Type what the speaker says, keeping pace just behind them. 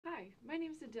Hi, my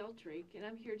name is Adele Drake, and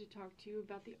I'm here to talk to you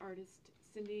about the artist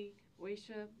Cindy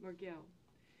McGuirl.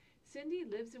 Cindy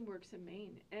lives and works in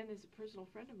Maine and is a personal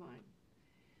friend of mine.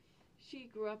 She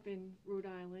grew up in Rhode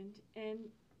Island and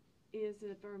is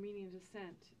of Armenian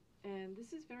descent, and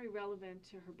this is very relevant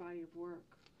to her body of work.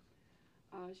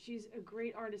 She's a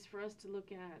great artist for us to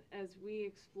look at as we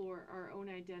explore our own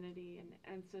identity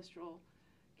and ancestral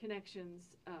connections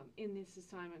in this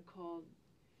assignment called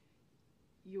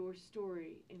Your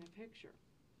Story in a Picture.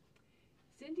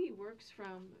 Cindy works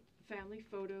from family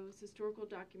photos, historical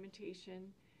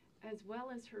documentation, as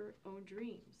well as her own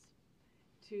dreams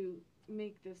to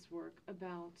make this work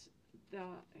about the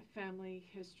family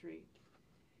history,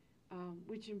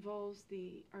 which involves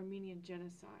the Armenian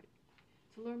genocide.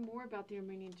 To learn more about the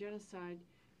Armenian genocide,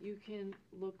 you can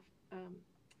look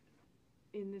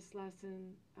in this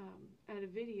lesson at a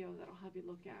video that I'll have you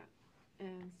look at,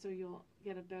 and so you'll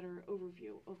get a better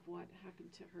overview of what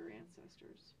happened to her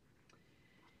ancestors.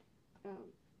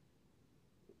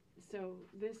 So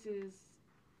this is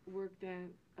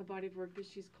a body of work that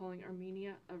she's calling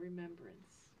Armenia, a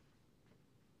Remembrance.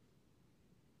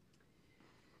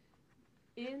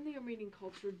 In the Armenian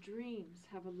culture, dreams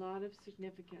have a lot of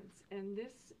significance, and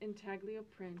this intaglio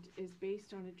print is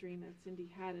based on a dream that Cindy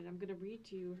had, and I'm going to read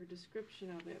to you her description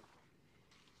of it.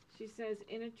 She says,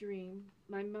 "In a dream,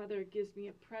 my mother gives me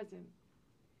a present.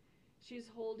 She's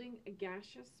holding a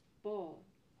gaseous ball,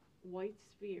 white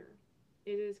sphere.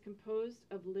 It is composed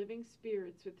of living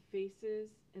spirits with faces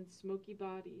and smoky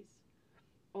bodies,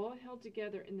 all held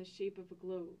together in the shape of a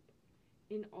globe.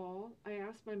 In awe, I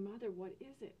ask my mother, what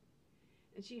is it?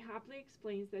 And she happily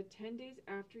explains that 10 days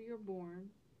after you're born,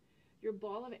 your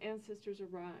ball of ancestors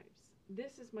arrives.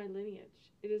 This is my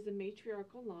lineage. It is a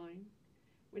matriarchal line.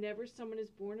 Whenever someone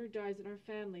is born or dies in our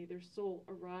family, their soul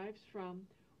arrives from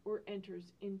or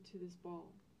enters into this ball."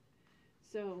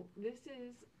 So this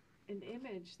is an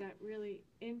image that really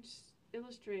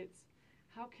illustrates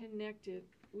how connected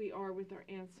we are with our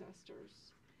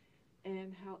ancestors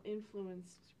and how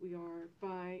influenced we are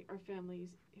by our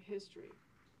family's history.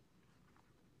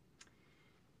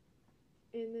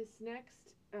 In this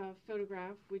next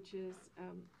photograph, which is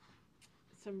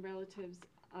some relatives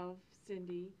of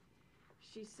Cindy,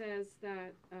 she says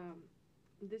that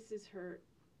this is her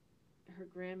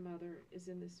grandmother is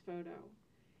in this photo,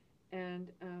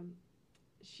 and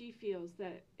she feels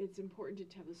that it's important to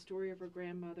tell the story of her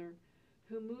grandmother,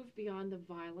 who moved beyond the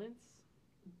violence,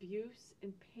 abuse,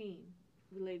 and pain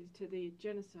related to the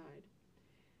genocide,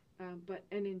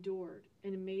 and endured,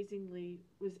 and amazingly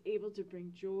was able to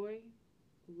bring joy,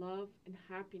 love, and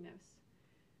happiness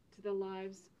to the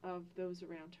lives of those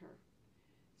around her.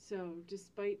 So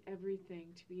despite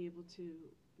everything, to be able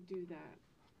to do that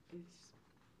is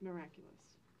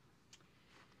miraculous.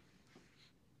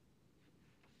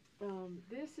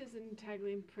 This is an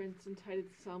intaglio print entitled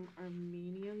Some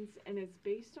Armenians, and it's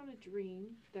based on a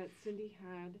dream that Cindy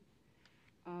had,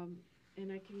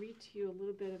 and I can read to you a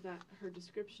little bit of her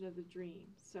description of the dream.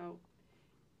 So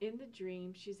in the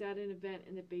dream, she's at an event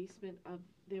in the basement of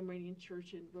the Armenian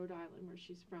church in Rhode Island, where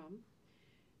she's from.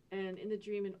 And in the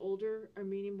dream, an older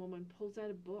Armenian woman pulls out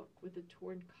a book with a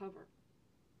torn cover.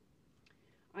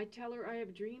 I tell her I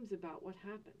have dreams about what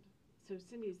happened. So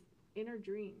Cindy's in her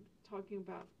dream talking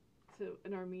about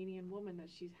an Armenian woman that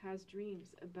she has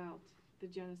dreams about the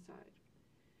genocide.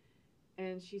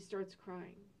 And she starts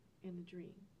crying in the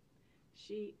dream.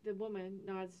 The woman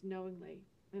nods knowingly,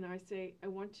 and I say, I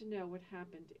want to know what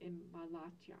happened in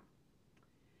Malatya.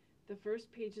 The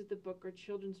first page of the book are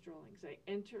children's drawings. I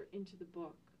enter into the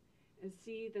book and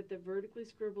see that the vertically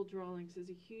scribbled drawings is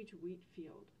a huge wheat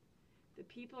field. The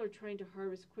people are trying to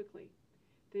harvest quickly.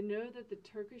 They know that the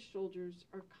Turkish soldiers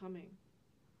are coming,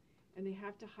 and they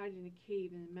have to hide in a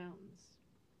cave in the mountains.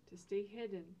 To stay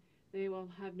hidden, they will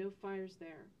have no fires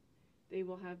there. They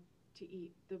will have to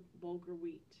eat the bulgur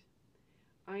wheat.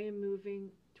 I am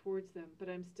moving towards them, but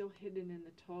I'm still hidden in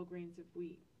the tall grains of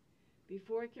wheat.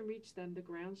 Before I can reach them, the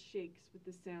ground shakes with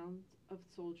the sound of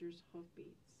soldiers'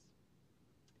 hoofbeats.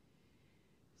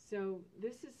 So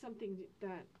this is something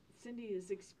that Cindy is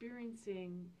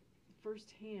experiencing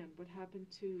firsthand, what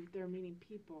happened to the Armenian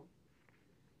people,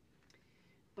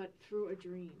 but through a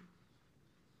dream.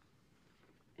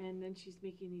 And then she's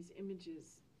making these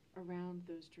images around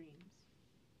those dreams.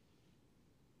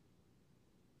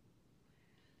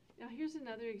 Now here's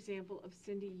another example of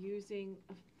Cindy using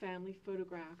a family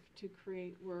photograph to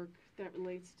create work that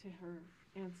relates to her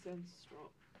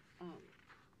ancestral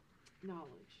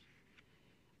knowledge.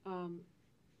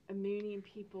 Armenian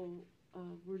people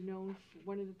were known for,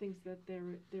 one of the things that they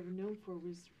were known for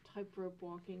was tightrope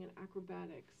walking and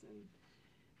acrobatics,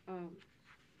 and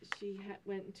she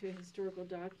went into a historical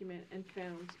document and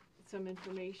found some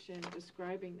information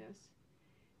describing this.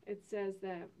 It says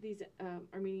that these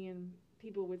Armenian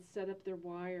people would set up their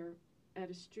wire at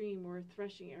a stream or a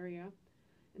threshing area,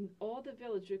 and all the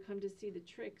village would come to see the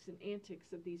tricks and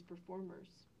antics of these performers.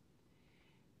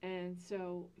 And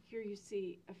so here you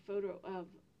see a photo of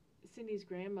Cindy's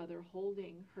grandmother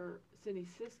holding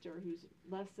Cindy's sister, who's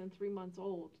less than 3 months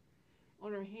old,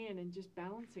 on her hand and just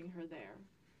balancing her there.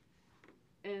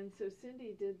 And so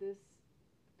Cindy did this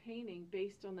painting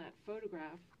based on that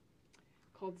photograph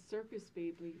called Circus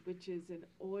Baby, which is an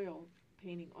oil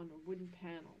painting on a wooden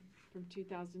panel from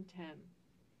 2010.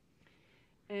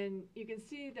 And you can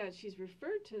see that she's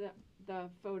referred to the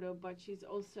photo, but she's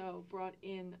also brought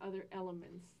in other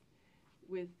elements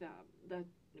with the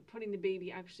putting the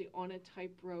baby actually on a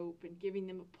tightrope and giving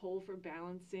them a pole for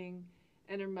balancing.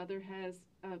 And her mother has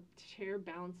a chair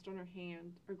balanced on her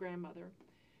hand, her grandmother.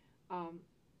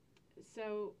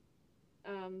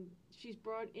 She's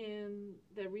brought in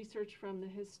the research from the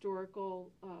historical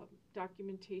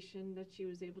documentation that she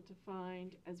was able to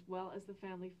find, as well as the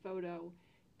family photo,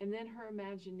 and then her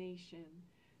imagination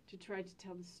to try to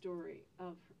tell the story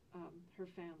of her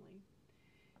family.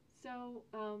 So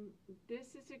this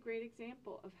is a great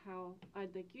example of how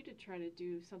I'd like you to try to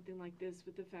do something like this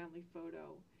with the family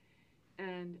photo.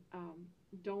 And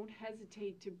don't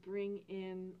hesitate to bring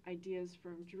in ideas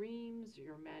from dreams,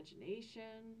 your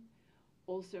imagination.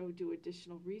 Also do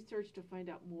additional research to find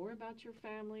out more about your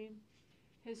family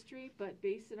history, but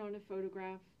base it on a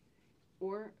photograph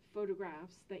or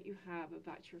photographs that you have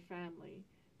about your family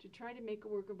to try to make a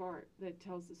work of art that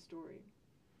tells a story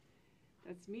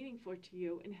that's meaningful to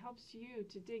you and helps you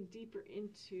to dig deeper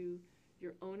into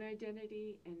your own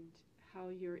identity and how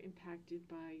you're impacted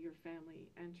by your family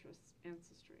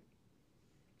ancestry.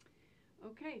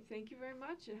 Okay, thank you very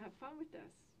much and have fun with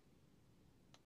this.